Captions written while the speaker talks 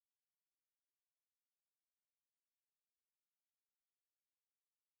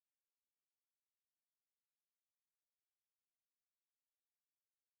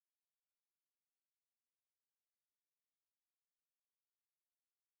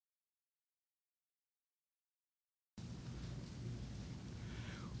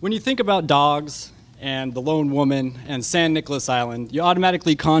When you think about dogs and the lone woman and San Nicolas Island, you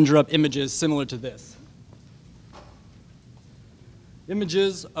automatically conjure up images similar to this.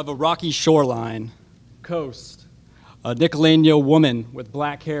 Images of a rocky shoreline, coast, a Nicoleño woman with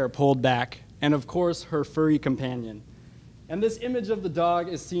black hair pulled back, and of course her furry companion. And this image of the dog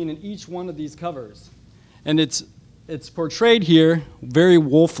is seen in each one of these covers. And it's portrayed here very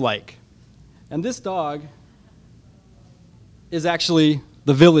wolf-like. And this dog is actually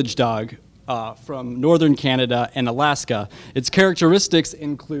the village dog from northern Canada and Alaska. Its characteristics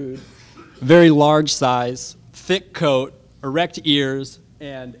include very large size, thick coat, erect ears,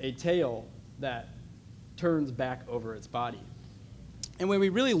 and a tail that turns back over its body. And when we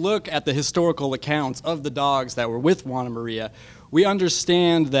really look at the historical accounts of the dogs that were with Juana Maria, we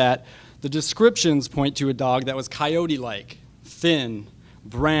understand that the descriptions point to a dog that was coyote-like, thin,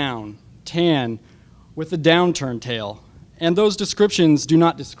 brown, tan, with a downturned tail. And those descriptions do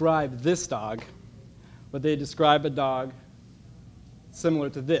not describe this dog, but they describe a dog similar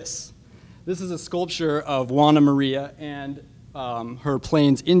to this. This is a sculpture of Juana Maria and her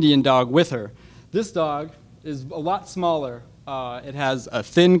Plains Indian dog with her. This dog is a lot smaller. It has a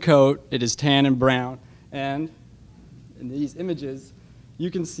thin coat, it is tan and brown, and in these images, you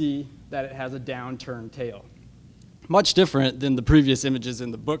can see that it has a downturned tail. Much different than the previous images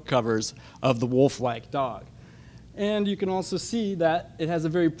in the book covers of the wolf-like dog. And you can also see that it has a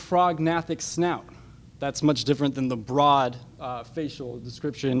very prognathic snout. That's much different than the broad facial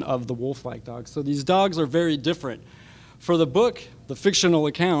description of the wolf-like dog. So these dogs are very different. For the book, the fictional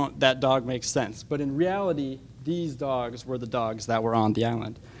account, that dog makes sense. But in reality, these dogs were the dogs that were on the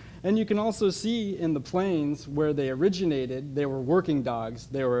island. And you can also see in the plains where they originated, they were working dogs.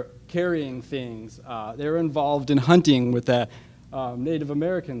 They were carrying things. They were involved in hunting with the Native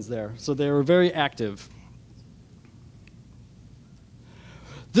Americans there. So they were very active.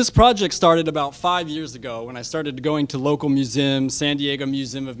 This project started about 5 years ago when I started going to local museums, San Diego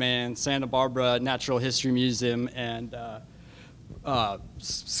Museum of Man, Santa Barbara Natural History Museum, and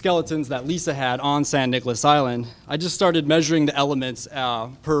skeletons that Lisa had on San Nicolas Island. I just started measuring the elements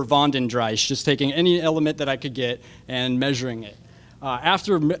per Vandendreich, just taking any element that I could get and measuring it.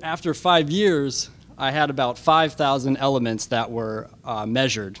 After 5 years, I had about 5,000 elements that were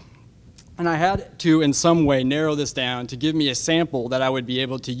measured. And I had to, in some way, narrow this down to give me a sample that I would be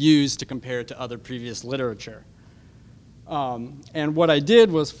able to use to compare to other previous literature. And what I did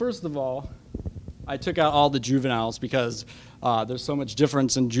was, first of all, I took out all the juveniles because there's so much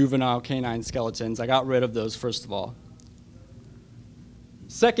difference in juvenile canine skeletons. I got rid of those, first of all.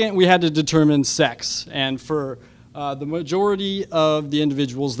 Second, we had to determine sex. And for the majority of the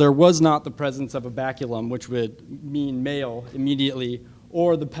individuals, there was not the presence of a baculum, which would mean male immediately,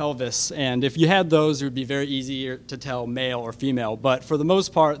 or the pelvis. And if you had those, it would be very easy to tell male or female. But for the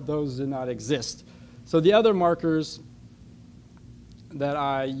most part, those did not exist. So the other markers that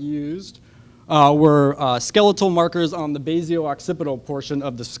I used were skeletal markers on the basio-occipital portion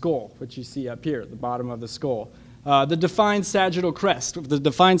of the skull, which you see up here at the bottom of the skull. The defined sagittal crest. With the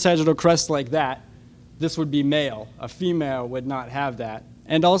defined sagittal crest like that, this would be male. A female would not have that.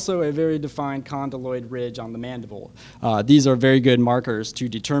 And also a very defined condyloid ridge on the mandible. These are very good markers to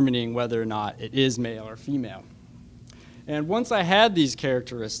determining whether or not it is male or female. And once I had these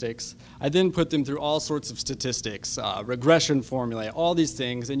characteristics, I then put them through all sorts of statistics, regression formulae, all these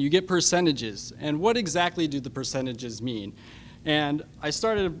things, and you get percentages. And what exactly do the percentages mean? And I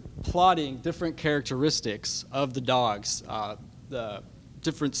started plotting different characteristics of the dogs, the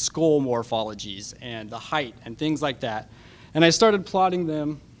different skull morphologies and the height and things like that. And I started plotting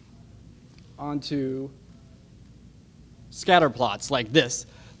them onto scatter plots like this.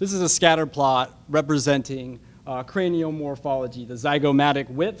 This is a scatter plot representing cranial morphology, the zygomatic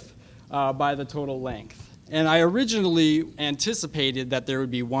width by the total length. And I originally anticipated that there would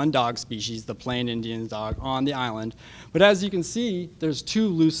be one dog species, the plain Indian dog, on the island. But as you can see, there's two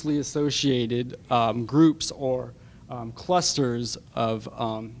loosely associated groups or clusters of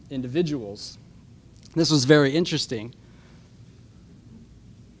individuals. This was very interesting.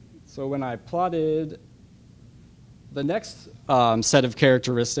 So when I plotted the next set of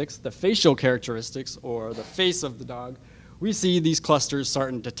characteristics, the facial characteristics, or the face of the dog, we see these clusters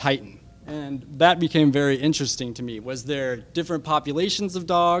starting to tighten. And that became very interesting to me. Was there different populations of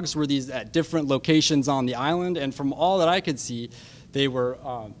dogs? Were these at different locations on the island? And from all that I could see, they were,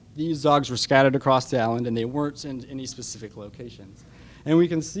 these dogs were scattered across the island, and they weren't in any specific locations. And we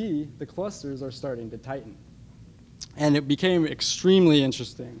can see the clusters are starting to tighten. And it became extremely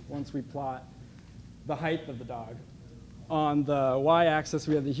interesting once we plot the height of the dog. On the y-axis,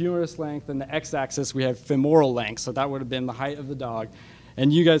 we have the humerus length, and the x-axis, we have femoral length. So that would have been the height of the dog.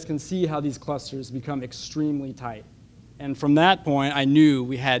 And you guys can see how these clusters become extremely tight. And from that point, I knew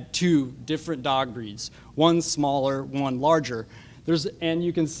we had two different dog breeds, one smaller, one larger. And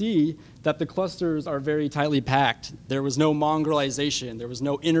you can see that the clusters are very tightly packed. There was no mongrelization. There was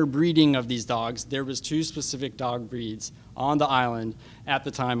no interbreeding of these dogs. There was two specific dog breeds on the island at the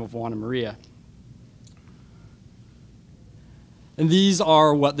time of Juana Maria. And these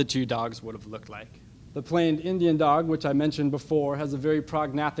are what the two dogs would have looked like. The plain Indian dog, which I mentioned before, has a very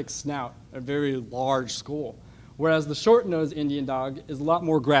prognathic snout, a very large skull, whereas the short-nosed Indian dog is a lot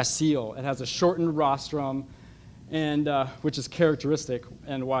more gracile. It has a shortened rostrum, and which is characteristic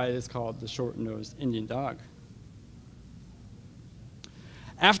and why it is called the short-nosed Indian dog.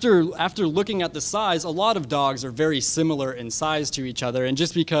 After looking at the size, a lot of dogs are very similar in size to each other, and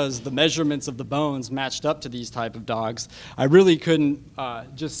just because the measurements of the bones matched up to these type of dogs, I really couldn't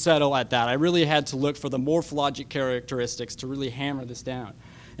just settle at that. I really had to look for the morphologic characteristics to really hammer this down.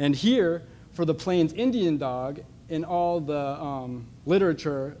 And here, for the Plains Indian dog, in all the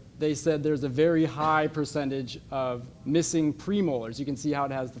literature, they said there's a very high percentage of missing premolars. You can see how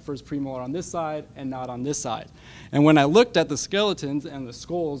it has the first premolar on this side and not on this side. And when I looked at the skeletons and the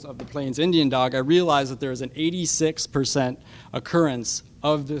skulls of the Plains Indian dog, I realized that there is an 86% occurrence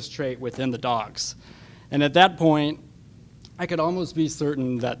of this trait within the dogs. And at that point, I could almost be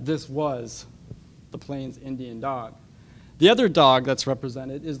certain that this was the Plains Indian dog. The other dog that's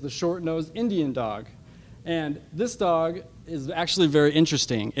represented is the short-nosed Indian dog. And this dog is actually very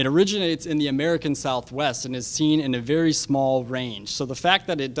interesting. It originates in the American Southwest and is seen in a very small range. So the fact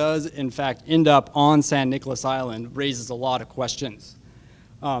that it does, in fact, end up on San Nicolas Island raises a lot of questions.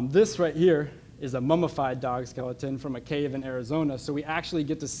 This right here is a mummified dog skeleton from a cave in Arizona, so we actually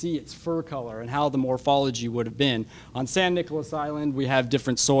get to see its fur color and how the morphology would have been. On San Nicolas Island, we have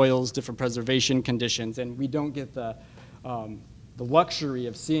different soils, different preservation conditions, and we don't get the luxury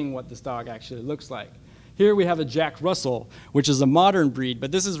of seeing what this dog actually looks like. Here we have a Jack Russell, which is a modern breed,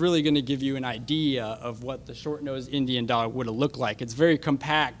 but this is really going to give you an idea of what the short-nosed Indian dog would have looked like. It's very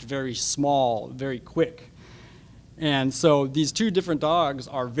compact, very small, very quick. And so these two different dogs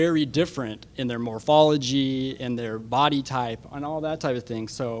are very different in their morphology, in their body type, and all that type of thing.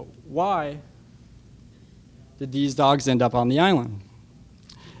 So why did these dogs end up on the island?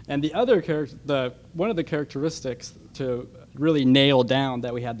 And one of the characteristics to really nail down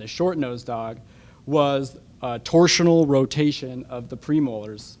that we had the short-nosed dog was torsional rotation of the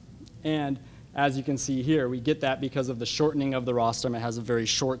premolars. And as you can see here, we get that because of the shortening of the rostrum. It has a very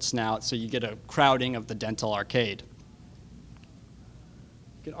short snout, so you get a crowding of the dental arcade.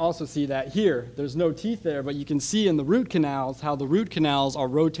 You can also see that here. There's no teeth there, but you can see in the root canals how the root canals are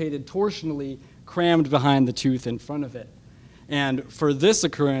rotated torsionally, crammed behind the tooth in front of it. And for this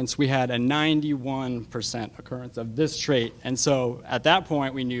occurrence, we had a 91% occurrence of this trait. And so at that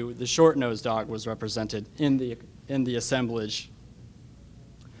point, we knew the short-nosed dog was represented in the assemblage.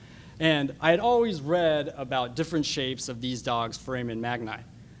 And I had always read about different shapes of these dogs' foramen magni.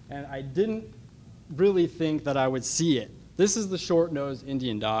 And I didn't really think that I would see it. This is the short-nosed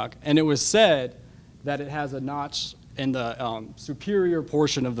Indian dog. And it was said that it has a notch in the superior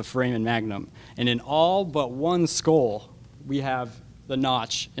portion of the foramen magnum. And in all but one skull, we have the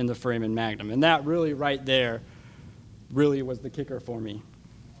notch in the foramen magnum. And that really right there really was the kicker for me.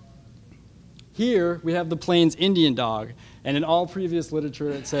 Here we have the Plains Indian dog, and in all previous literature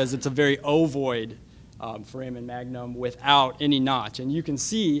it says it's a very ovoid foramen magnum without any notch. And you can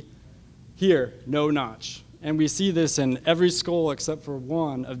see here, no notch. And we see this in every skull except for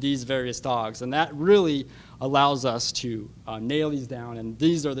one of these various dogs. And that really allows us to nail these down, and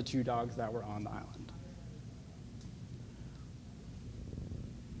these are the two dogs that were on the island.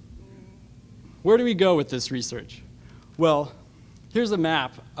 Where do we go with this research? Well, here's a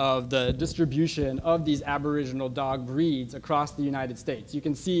map of the distribution of these Aboriginal dog breeds across the United States. You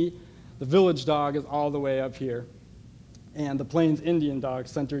can see the village dog is all the way up here, and the Plains Indian dog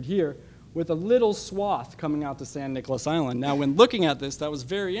centered here, with a little swath coming out to San Nicolas Island. Now, when looking at this, that was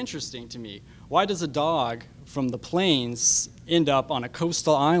very interesting to me. Why does a dog from the plains end up on a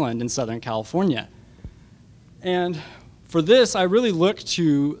coastal island in Southern California? And for this, I really looked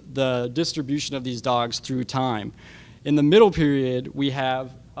to the distribution of these dogs through time. In the middle period, we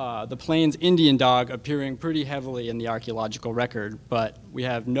have the Plains Indian dog appearing pretty heavily in the archaeological record, but we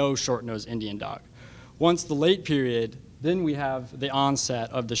have no short-nosed Indian dog. Once the late period, then we have the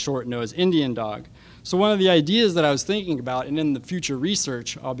onset of the short-nosed Indian dog. So one of the ideas that I was thinking about, and in the future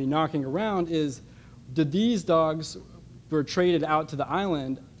research I'll be knocking around, is did these dogs were traded out to the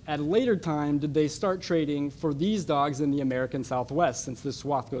island? At a later time, did they start trading for these dogs in the American Southwest, since this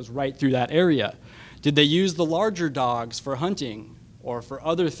swath goes right through that area? Did they use the larger dogs for hunting? or for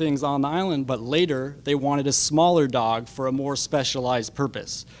other things on the island, but later they wanted a smaller dog for a more specialized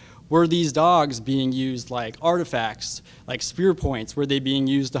purpose. Were these dogs being used like artifacts, like spear points? Were they being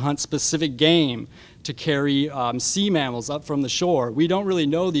used to hunt specific game, to carry sea mammals up from the shore? We don't really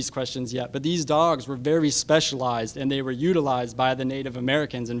know these questions yet, but these dogs were very specialized and they were utilized by the Native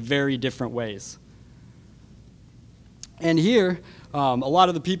Americans in very different ways. And here, a lot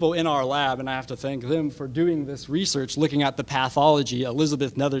of the people in our lab, and I have to thank them for doing this research, looking at the pathology.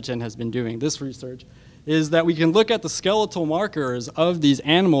 Elizabeth Netherton has been doing this research, is that we can look at the skeletal markers of these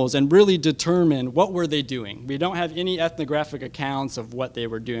animals and really determine what were they doing. We don't have any ethnographic accounts of what they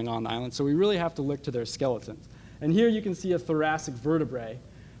were doing on the island, so we really have to look to their skeletons. And here you can see a thoracic vertebrae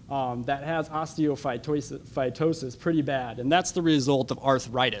that has osteophytosis pretty bad, and that's the result of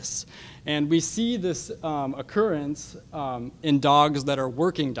arthritis. And we see this occurrence in dogs that are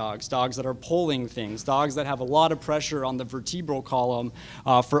working dogs, dogs that are pulling things, dogs that have a lot of pressure on the vertebral column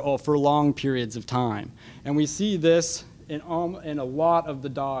for long periods of time. And we see this in a lot of the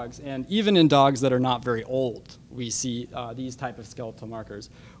dogs, and even in dogs that are not very old, we see these type of skeletal markers.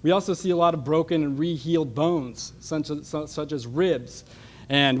 We also see a lot of broken and re-healed bones, such as ribs.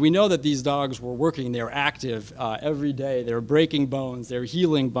 And we know that these dogs were working, they were active every day. They were breaking bones, they were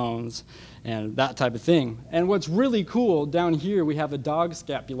healing bones, and that type of thing. And what's really cool, down here we have a dog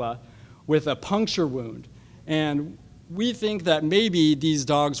scapula with a puncture wound. And we think that maybe these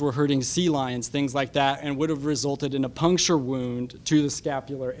dogs were hurting sea lions, things like that, and would have resulted in a puncture wound to the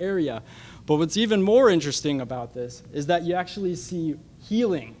scapular area. But what's even more interesting about this is that you actually see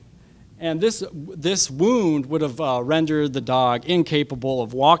healing. And this wound would have rendered the dog incapable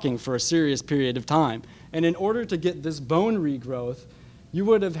of walking for a serious period of time. And in order to get this bone regrowth, you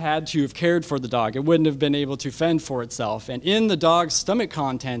would have had to have cared for the dog. It wouldn't have been able to fend for itself. And in the dog's stomach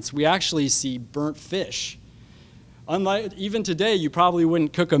contents, we actually see burnt fish. Unlike, even today, you probably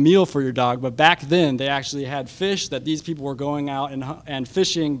wouldn't cook a meal for your dog, but back then, they actually had fish that these people were going out and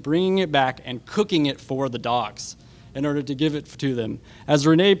fishing, bringing it back, and cooking it for the dogs in order to give it to them. As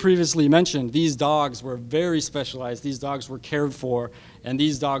Renee previously mentioned, these dogs were very specialized, these dogs were cared for, and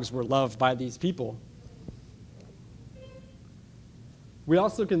these dogs were loved by these people. We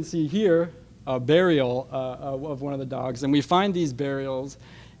also can see here a burial of one of the dogs, and we find these burials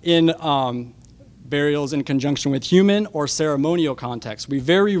in conjunction with human or ceremonial contexts. We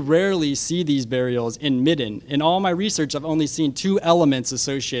very rarely see these burials in midden. In all my research, I've only seen 2 elements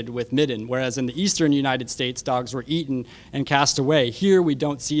associated with midden, whereas in the eastern United States, dogs were eaten and cast away. Here, we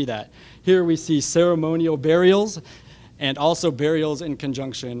don't see that. Here, we see ceremonial burials and also burials in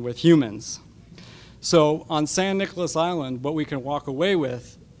conjunction with humans. So on San Nicolas Island, what we can walk away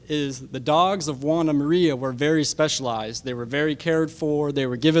with is the dogs of Juana Maria were very specialized. They were very cared for. They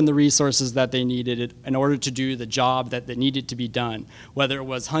were given the resources that they needed in order to do the job that they needed to be done, whether it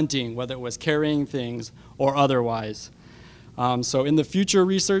was hunting, whether it was carrying things, or otherwise. So in the future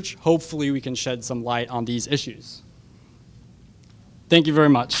research, hopefully we can shed some light on these issues. Thank you very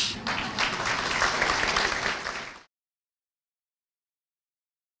much.